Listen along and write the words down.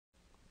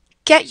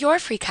Get your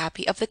free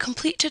copy of the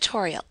complete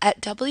tutorial at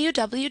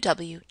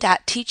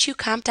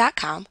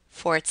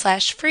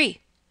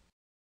www.teachucomp.com/free.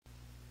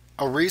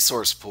 A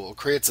resource pool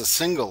creates a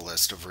single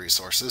list of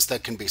resources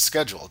that can be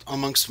scheduled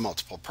amongst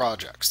multiple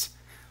projects.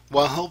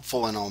 While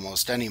helpful in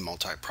almost any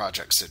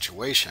multi-project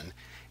situation,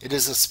 it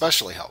is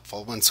especially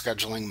helpful when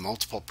scheduling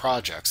multiple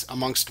projects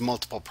amongst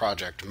multiple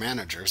project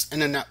managers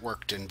in a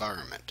networked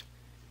environment.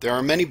 There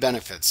are many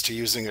benefits to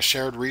using a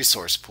shared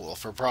resource pool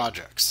for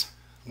projects.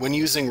 When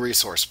using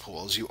resource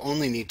pools, you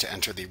only need to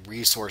enter the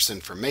resource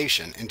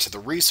information into the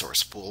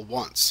resource pool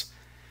once.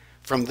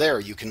 From there,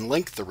 you can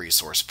link the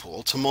resource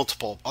pool to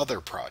multiple other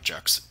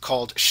projects,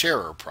 called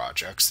sharer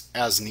projects,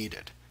 as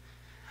needed.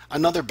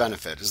 Another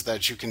benefit is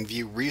that you can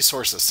view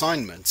resource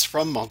assignments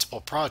from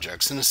multiple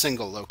projects in a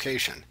single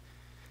location.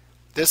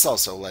 This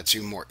also lets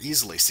you more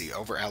easily see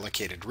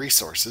over-allocated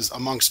resources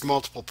amongst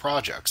multiple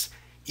projects,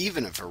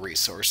 even if a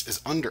resource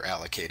is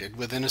under-allocated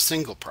within a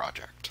single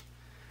project.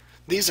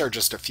 These are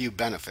just a few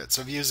benefits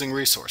of using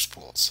resource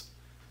pools.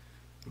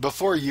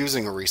 Before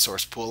using a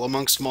resource pool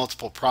amongst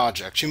multiple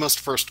projects, you must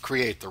first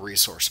create the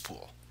resource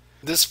pool.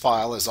 This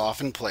file is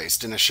often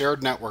placed in a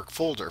shared network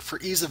folder for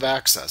ease of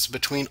access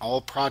between all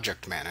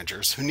project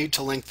managers who need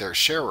to link their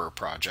sharer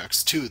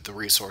projects to the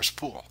resource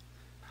pool.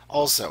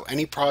 Also,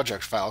 any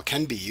project file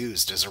can be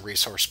used as a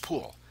resource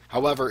pool.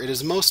 However, it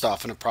is most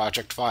often a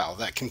project file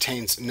that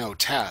contains no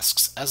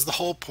tasks, as the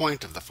whole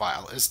point of the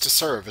file is to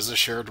serve as a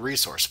shared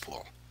resource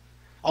pool.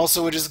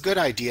 Also, it is a good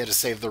idea to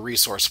save the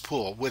resource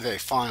pool with a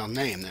file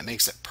name that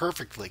makes it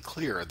perfectly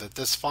clear that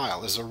this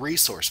file is a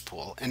resource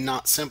pool and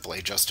not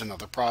simply just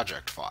another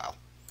project file.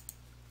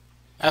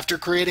 After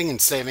creating and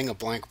saving a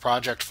blank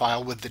project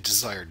file with the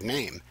desired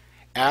name,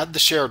 add the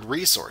shared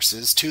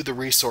resources to the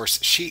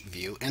resource sheet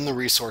view in the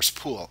resource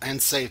pool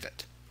and save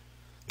it.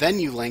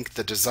 Then you link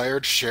the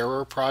desired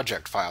sharer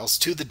project files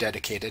to the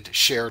dedicated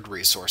shared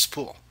resource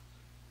pool.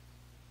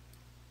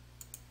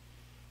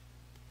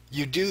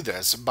 You do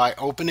this by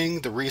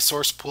opening the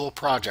resource pool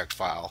project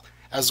file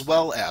as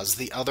well as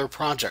the other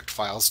project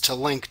files to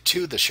link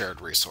to the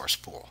shared resource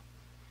pool.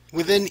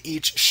 Within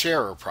each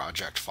sharer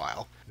project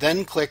file,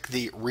 then click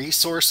the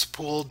Resource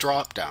Pool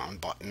drop-down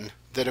button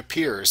that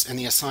appears in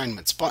the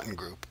Assignments button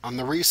group on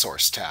the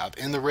Resource tab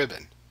in the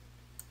ribbon.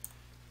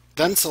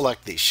 Then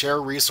select the Share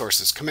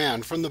Resources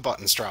command from the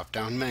button's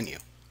drop-down menu.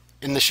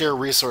 In the Share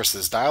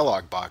Resources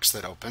dialog box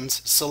that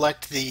opens,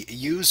 select the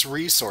Use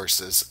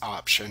Resources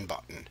option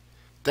button.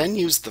 Then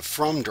use the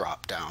From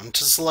drop-down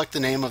to select the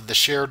name of the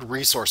shared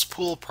resource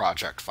pool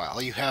project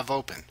file you have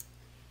open.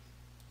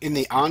 In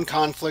the On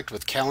Conflict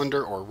with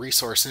Calendar or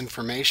Resource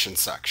Information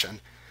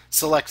section,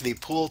 select the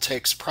Pool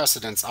Takes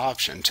Precedence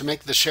option to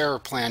make the sharer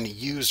plan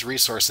use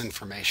resource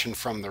information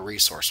from the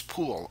resource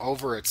pool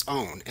over its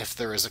own if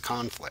there is a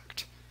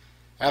conflict.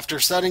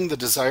 After setting the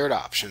desired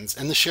options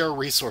in the Share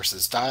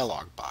Resources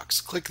dialog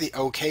box, click the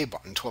OK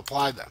button to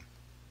apply them.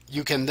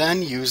 You can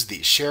then use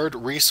the Shared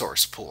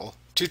Resource Pool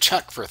to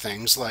check for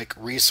things like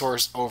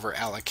resource over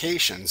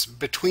allocations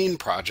between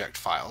project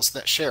files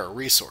that share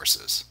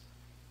resources.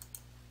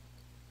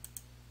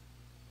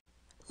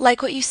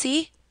 Like what you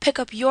see? Pick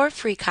up your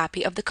free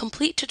copy of the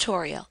complete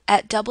tutorial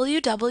at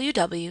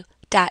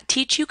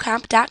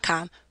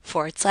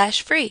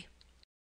www.teachucomp.com/free.